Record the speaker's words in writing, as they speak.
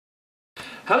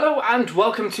Hello and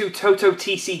welcome to Toto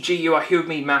TCG. You are here with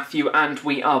me, Matthew, and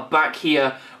we are back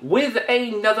here with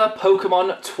another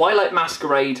Pokemon Twilight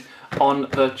Masquerade on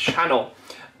the channel.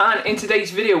 And in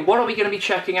today's video, what are we going to be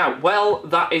checking out? Well,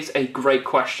 that is a great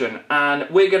question, and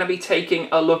we're going to be taking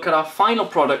a look at our final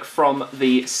product from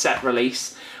the set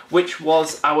release, which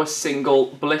was our single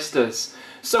blisters.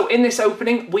 So in this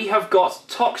opening, we have got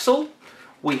Toxel,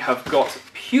 we have got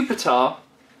Pupitar,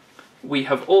 we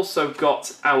have also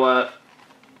got our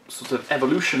sort of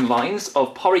evolution lines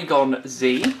of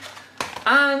Porygon-Z,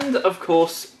 and of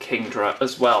course Kingdra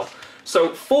as well.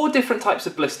 So 4 different types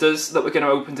of blisters that we're going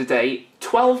to open today,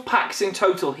 12 packs in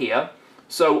total here,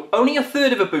 so only a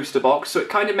third of a booster box, so it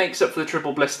kind of makes up for the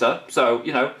triple blister, so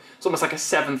you know, it's almost like a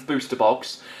 7th booster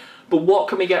box. But what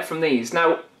can we get from these?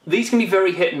 Now, these can be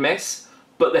very hit and miss,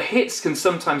 but the hits can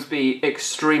sometimes be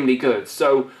extremely good,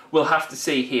 so we'll have to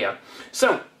see here.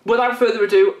 So, without further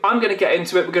ado, I'm going to get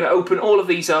into it. We're going to open all of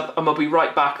these up and we'll be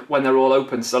right back when they're all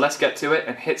open. So let's get to it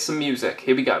and hit some music.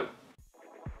 Here we go.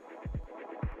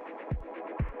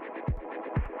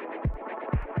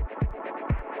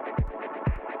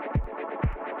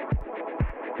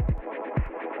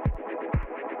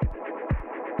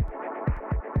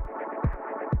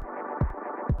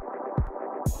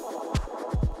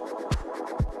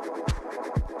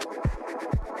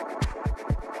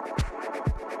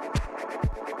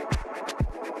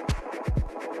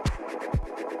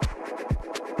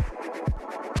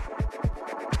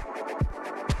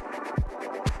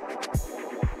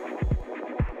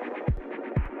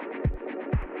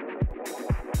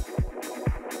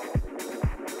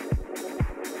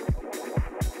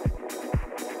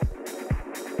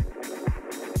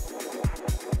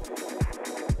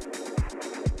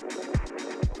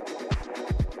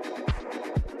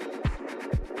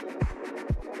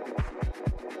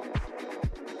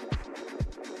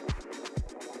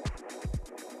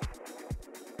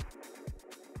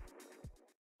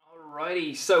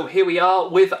 Alrighty, so here we are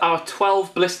with our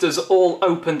 12 blisters all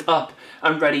opened up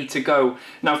and ready to go.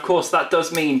 Now, of course, that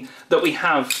does mean that we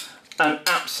have an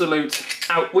absolute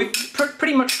we've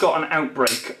pretty much got an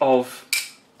outbreak of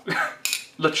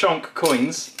Lechonk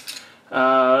coins.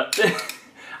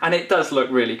 And it does look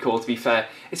really cool, to be fair.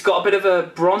 It's got a bit of a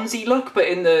bronzy look, but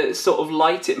in the sort of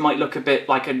light it might look a bit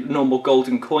like a normal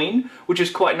golden coin, which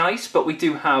is quite nice, but we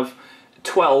do have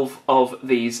 12 of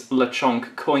these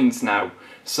Lechonk coins now.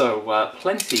 So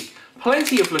plenty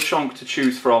of Lechonk to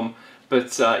choose from,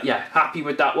 but yeah, happy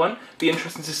with that one. Be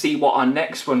interesting to see what our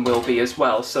next one will be as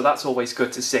well, so that's always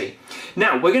good to see.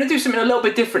 Now, we're going to do something a little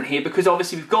bit different here, because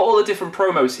obviously we've got all the different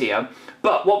promos here,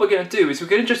 but what we're going to do is we're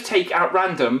going to just take out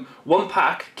random one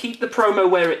pack, keep the promo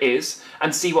where it is,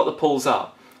 and see what the pulls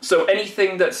are. So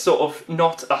anything that's sort of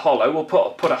not a holo, we'll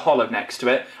put a holo next to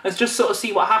it, and just sort of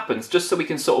see what happens, just so we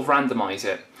can sort of randomise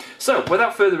it. So,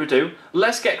 without further ado,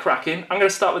 let's get cracking. I'm going to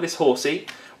start with this horsey.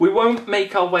 We won't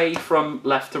make our way from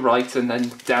left to right and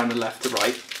then down and left to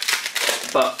right,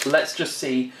 but let's just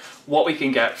see what we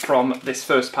can get from this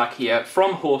first pack here.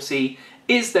 From horsey,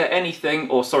 is there anything,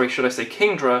 or sorry, should I say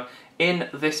Kingdra, in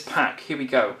this pack? Here we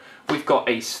go. We've got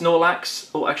a Snorlax.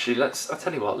 Oh, actually, I'll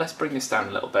tell you what, let's bring this down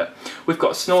a little bit. We've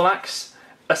got a Snorlax,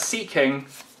 a Seaking,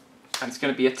 and it's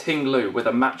going to be a Tinglu with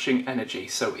a matching energy.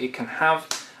 So it can have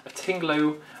a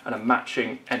Tinglu and a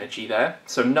matching energy there.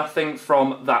 So nothing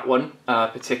from that one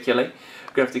particularly.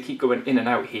 We're going to have to keep going in and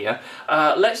out here.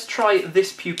 Let's try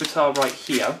this Pupitar right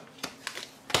here.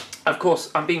 Of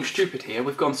course, I'm being stupid here.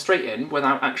 We've gone straight in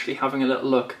without actually having a little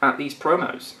look at these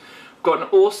promos. Got an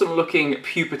awesome looking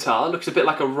Pupitar, looks a bit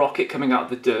like a rocket coming out of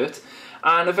the dirt,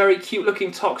 and a very cute looking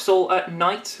Toxel at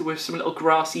night with some little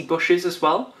grassy bushes as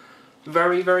well.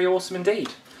 Very, very awesome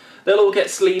indeed. They'll all get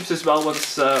sleeves as well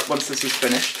once this is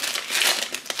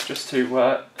finished, just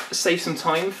to save some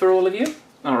time for all of you.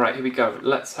 Alright, here we go.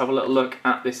 Let's have a little look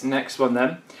at this next one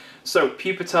then. So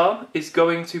Pupitar is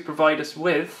going to provide us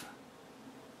with,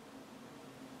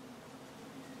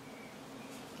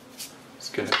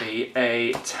 going to be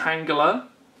a Tangela,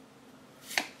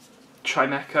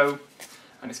 Chimecho,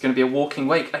 and it's going to be a Walking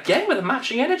Wake, again with a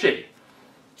matching energy.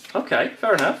 Okay,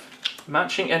 fair enough.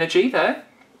 Matching energy there,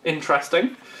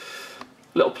 interesting.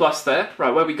 Little plus there.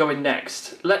 Right, where are we going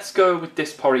next? Let's go with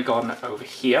this Porygon over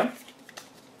here.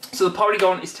 So the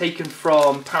Porygon is taken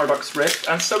from Paradox Rift,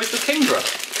 and so is the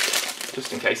Kingdra,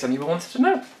 just in case anyone wanted to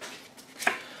know.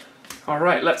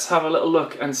 Alright, let's have a little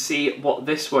look and see what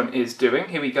this one is doing.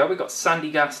 Here we go, we've got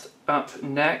Sandygast up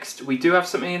next. We do have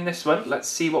something in this one. Let's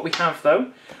see what we have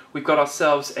though. We've got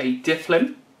ourselves a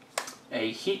Difflin,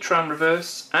 a Heatran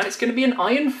Reverse, and it's going to be an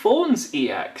Iron Fawns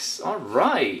EX.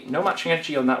 Alright, no matching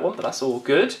energy on that one, but that's all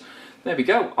good. There we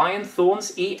go. Iron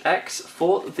Thorns EX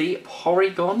for the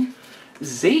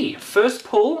Porygon-Z. First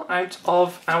pull out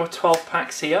of our 12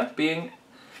 packs here being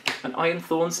an Iron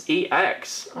Thorns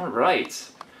EX. Alright.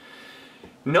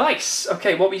 Nice!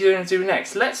 Okay, what are we going to do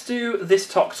next? Let's do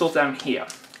this Toxel down here.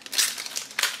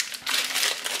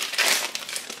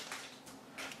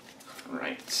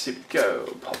 Right, here we go.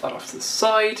 Pop that off to the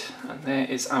side. And there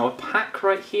is our pack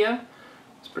right here.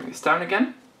 Let's bring this down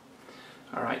again.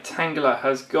 Alright, Tangela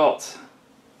has got...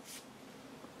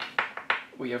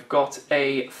 We have got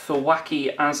a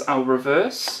Thwackey as our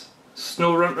reverse,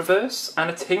 Snorunt reverse, and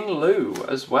a Ting-Lu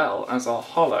as well as our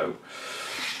holo.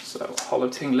 So holo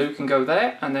Ting-Lu can go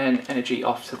there, and then energy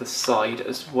off to the side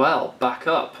as well. Back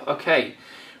up. Okay,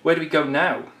 where do we go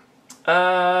now?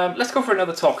 Let's go for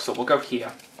another Toxel. We'll go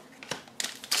here.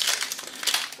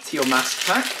 Teal Mask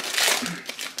pack.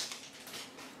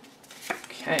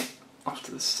 Okay, off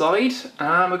to the side,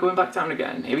 and we're going back down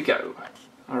again. Here we go.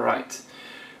 Alright,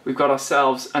 we've got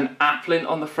ourselves an Applin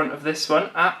on the front of this one.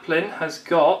 Applin has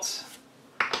got,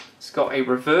 it's got a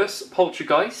reverse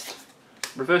Poltergeist,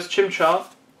 reverse Chimchar,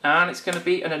 and it's going to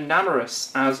be an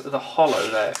Enamorus as the holo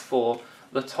there for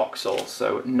the Toxel.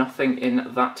 So nothing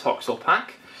in that Toxel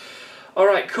pack.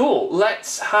 Alright, cool.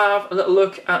 Let's have a little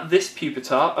look at this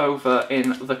Pupitar over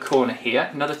in the corner here.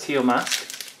 Another Teal Mask.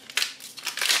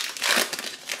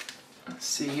 Let's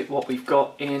see what we've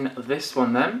got in this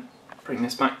one then. Bring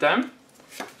this back down.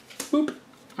 Boop.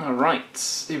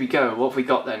 Alright, here we go. What have we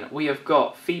got then? We have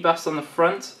got Feebas on the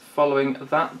front, following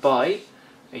that by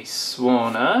a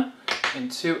Swanna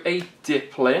into a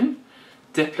Diplin.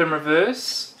 Diplin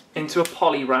reverse into a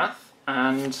Poliwrath.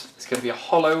 And it's going to be a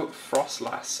holo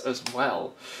Frostlass as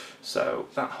well. So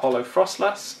that holo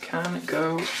Frostlass can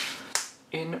go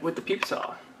in with the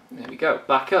Pupitar. There we go,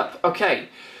 back up. Okay,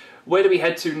 where do we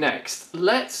head to next?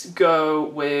 Let's go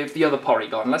with the other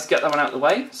Porygon. Let's get that one out of the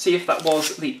way. See if that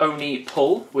was the only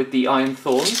pull with the Iron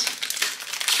Thorns.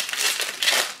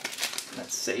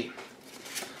 Let's see.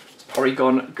 Has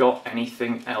Porygon got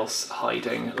anything else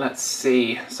hiding? Let's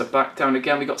see. So back down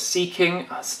again, we got Seeking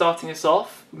starting us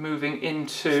off. Moving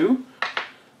into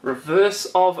reverse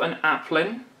of an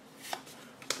Applin,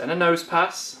 then a Nose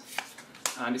Pass,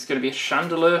 and it's going to be a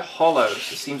Chandelure holo.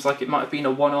 So it seems like it might have been a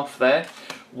one-off there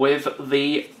with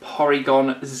the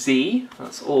Porygon-Z.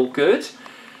 That's all good.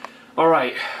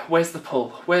 Alright, where's the pull?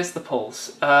 Where's the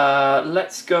pulls?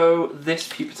 Let's go this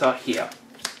Pupitar here.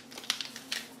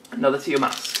 Another Teal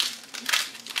Mask.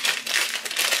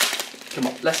 Come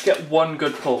on, let's get one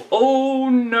good pull. Oh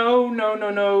no, no, no,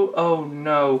 no. Oh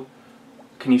no.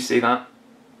 Can you see that?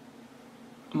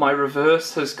 My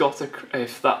reverse has got a...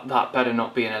 If that better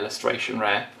not be an illustration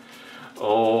rare.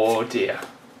 Oh dear.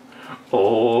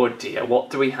 Oh dear, what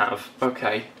do we have?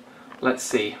 Okay, let's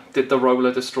see. Did the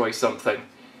roller destroy something?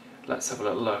 Let's have a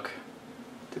little look.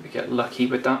 Did we get lucky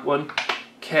with that one?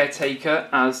 Caretaker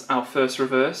as our first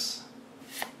reverse.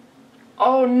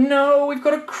 Oh no, we've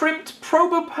got a crimped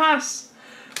Probopass!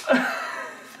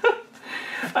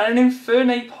 And an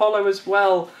Infernape holo as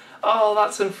well. Oh,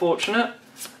 that's unfortunate.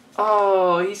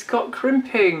 Oh, he's got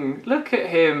crimping. Look at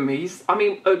him. I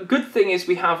mean, a good thing is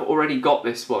we have already got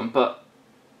this one, but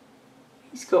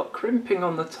he's got crimping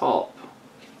on the top.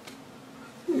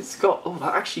 It's got, oh,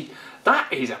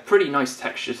 that is a pretty nice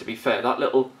texture, to be fair. That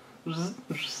little, I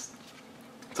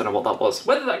don't know what that was.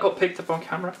 Whether that got picked up on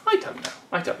camera, I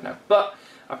don't know. But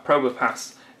a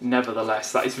Probopass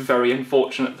nevertheless. That is very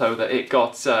unfortunate though that it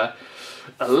got a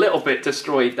little bit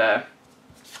destroyed there.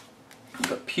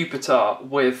 But Pupitar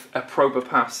with a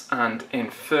Probopass and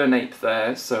Infernape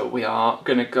there, so we are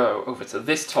going to go over to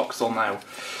this Toxel now.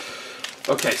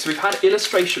 Okay, so we've had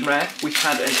Illustration Rare, we've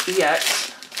had an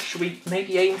EX. Should we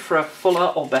maybe aim for a fuller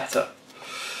or better?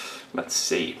 Let's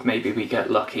see, maybe we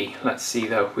get lucky. Let's see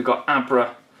though, we've got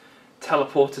Abra,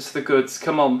 teleport us to the goods,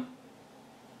 come on.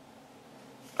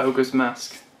 Ogre's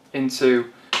Mask into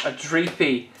a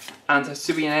Dreepy and a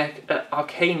Hisuian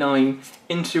Arcanine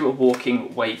into a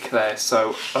Walking Wake there.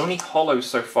 So only holo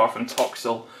so far from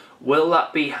Toxel. Will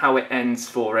that be how it ends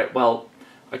for it? Well,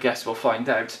 I guess we'll find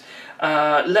out.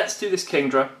 Let's do this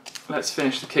Kingdra. Let's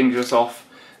finish the Kingdras off.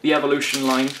 The evolution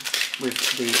line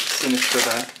with the Sinistra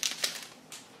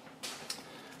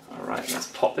there. Alright, let's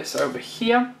pop this over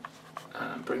here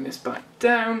and bring this back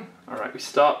down. Alright, we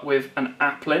start with an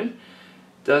Applin.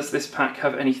 Does this pack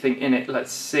have anything in it?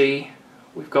 Let's see.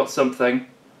 We've got something.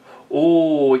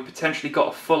 Oh, we potentially got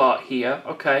a full art here.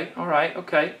 Okay, alright,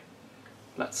 okay.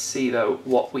 Let's see though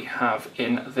what we have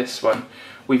in this one.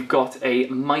 We've got a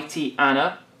Mighty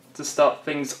Anna to start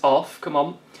things off. Come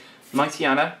on. Mighty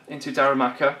Anna into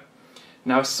Darumaka.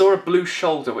 Now I saw a blue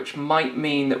shoulder, which might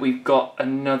mean that we've got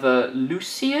another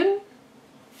Lucian.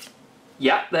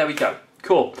 Yeah, there we go.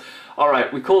 Cool.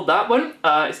 Alright, we called that one.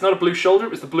 It's not a blue shoulder,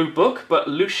 it was the blue book, but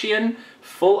Lucian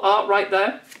full art right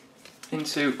there.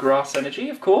 Into Grass Energy,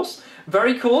 of course.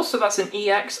 Very cool, so that's an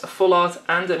EX, a full art,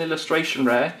 and an illustration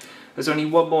rare. There's only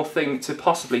one more thing to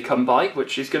possibly come by,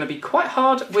 which is going to be quite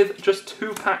hard with just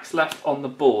 2 packs left on the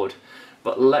board.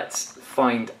 But let's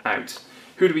find out.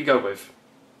 Who do we go with?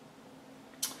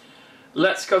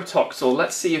 Let's go Toxel.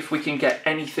 Let's see if we can get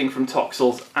anything from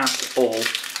Toxels at all.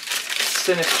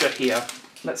 Sinister here.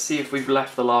 Let's see if we've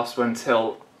left the last one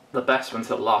till... the best one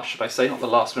till last, should I say, not the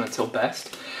last one until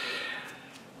best.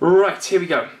 Right, here we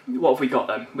go. What have we got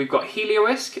then? We've got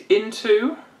Helioisk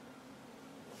into...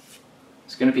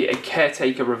 it's going to be a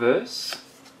Caretaker reverse,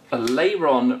 a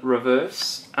Leyron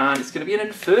reverse, and it's going to be an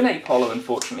Infernape holo,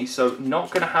 unfortunately, so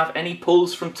not going to have any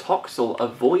pulls from Toxel.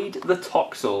 Avoid the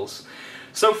Toxels.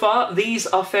 So far, these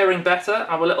are faring better,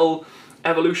 our little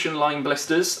evolution line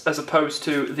blisters, as opposed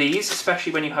to these,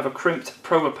 especially when you have a crimped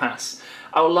Probopass.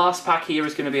 Our last pack here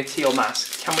is going to be a Teal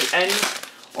Mask. Can we end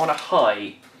on a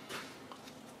high?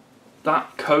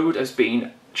 That code has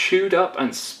been chewed up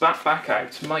and spat back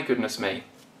out. My goodness me.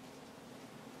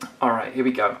 Alright, here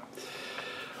we go.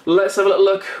 Let's have a little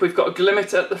look. We've got a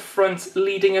Glimmet at the front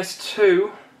leading us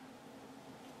to...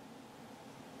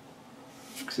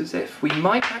 looks as if we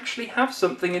might actually have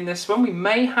something in this one. We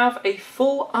may have a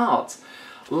full art.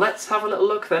 Let's have a little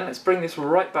look then. Let's bring this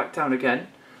right back down again.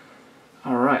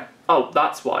 Alright. Oh,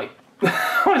 that's why.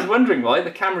 I was wondering why.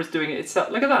 The camera's doing it itself.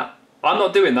 Look at that. I'm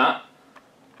not doing that.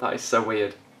 That is so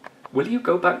weird. Will you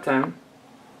go back down?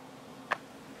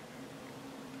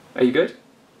 Are you good?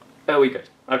 Are we good?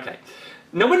 Okay.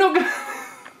 No, we're not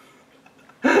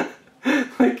gonna...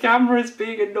 The camera's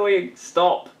being annoying.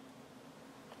 Stop.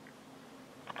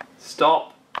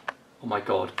 Stop. Oh my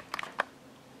god.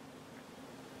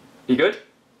 You good?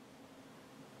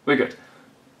 We're good.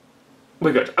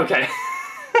 We're good. Okay.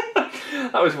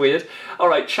 That was weird.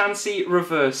 Alright, Chansey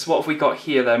reverse. What have we got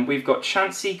here then? We've got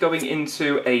Chansey going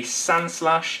into a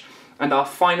Sandslash, and our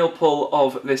final pull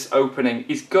of this opening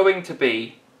is going to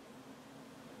be...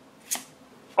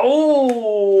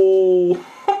 oh!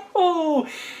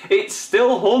 It's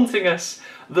still haunting us.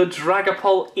 The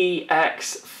Dragapult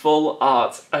EX full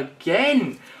art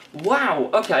again. Wow,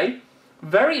 okay.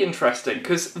 Very interesting,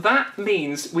 because that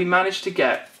means we managed to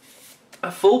get a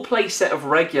full play set of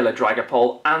regular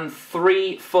Dragapult and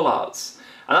 3 full arts.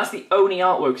 And that's the only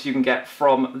artworks you can get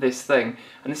from this thing.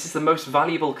 And this is the most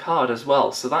valuable card as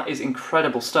well, so that is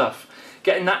incredible stuff.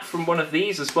 Getting that from one of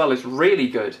these as well is really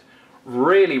good.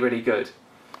 Really, really good.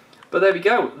 But there we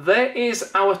go. There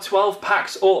is our 12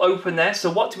 packs all open there.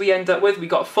 So what do we end up with? We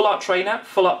got a full art trainer,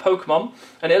 full art Pokemon,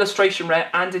 an illustration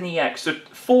rare, and an EX. So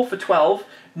 4 for 12.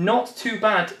 Not too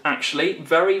bad, actually.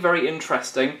 Very, very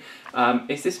interesting.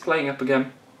 Is this playing up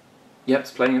again? Yep,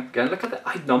 it's playing up again. Look at that.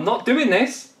 I'm not doing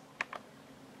this.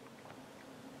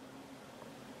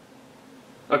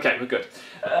 Okay, we're good.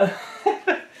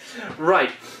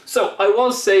 Right. So I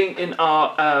was saying in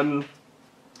our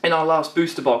last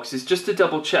booster boxes, just to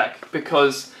double check,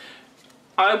 because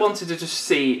I wanted to just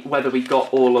see whether we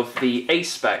got all of the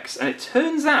ace specs, and it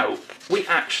turns out we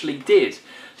actually did.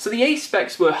 So the ace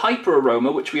specs were Hyper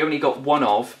Aroma, which we only got one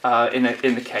of in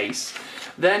the case.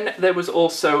 Then there was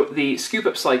also the Scoop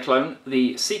Up Cyclone,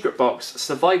 the Secret Box,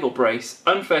 Survival Brace,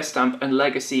 Unfair Stamp, and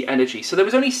Legacy Energy. So there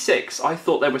was only 6. I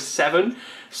thought there were 7.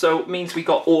 So it means we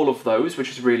got all of those, which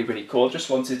is really, really cool. Just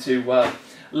wanted to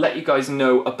let you guys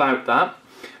know about that.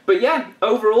 But yeah,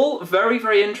 overall, very,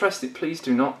 very interesting. Please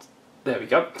do not. There we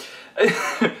go.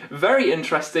 Very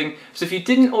interesting. So if you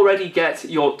didn't already get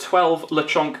your 12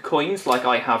 Lechonk coins like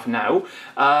I have now,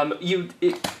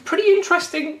 pretty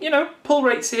interesting, you know, pull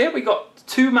rates here. We got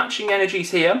 2 matching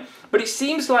energies here, but it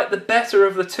seems like the better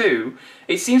of the 2.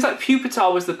 It seems like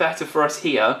Pupitar was the better for us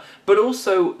here, but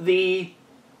also the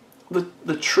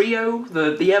trio,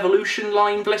 the evolution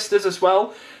line blisters as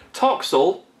well.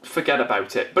 Toxel, forget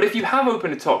about it. But if you have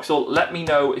opened a Toxel, let me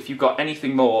know if you've got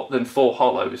anything more than 4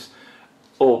 holos.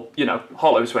 Or, you know,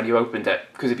 holos when you opened it,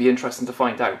 because it'd be interesting to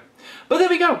find out. But there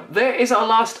we go. There is our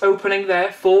last opening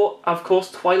there for, of course,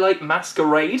 Twilight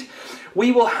Masquerade.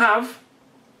 We will have...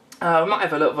 we might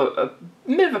have a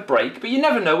bit of a break, but you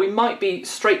never know. We might be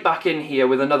straight back in here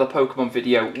with another Pokemon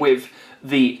video with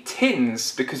the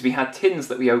tins, because we had tins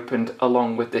that we opened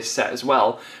along with this set as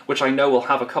well, which I know will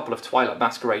have a couple of Twilight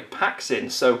Masquerade packs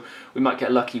in, so we might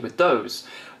get lucky with those.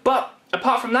 But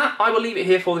apart from that, I will leave it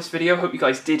here for this video. Hope you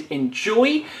guys did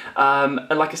enjoy.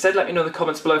 And like I said, let me know in the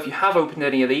comments below if you have opened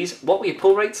any of these, what were your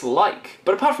pull rates like?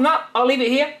 But apart from that, I'll leave it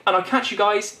here, and I'll catch you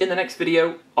guys in the next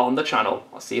video on the channel.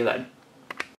 I'll see you then.